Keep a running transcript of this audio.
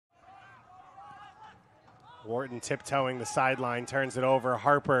Wharton tiptoeing the sideline, turns it over.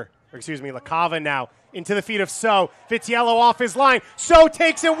 LaCava now into the feet of Sowe. Vitiello off his line. Sowe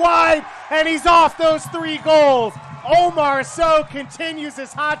takes it wide, and he's off those 3 goals. Omar Sowe continues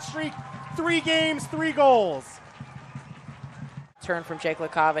his hot streak. 3 games, 3 goals. Turn from Jake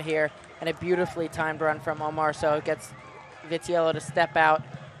LaCava here, and a beautifully timed run from Omar Sowe. Gets Vitiello to step out.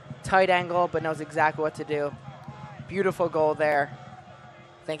 Tight angle, but knows exactly what to do. Beautiful goal there.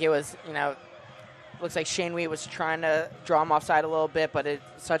 I think it was, looks like Shane Wheat was trying to draw him offside a little bit, but it's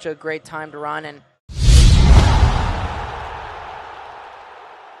such a great time to run, and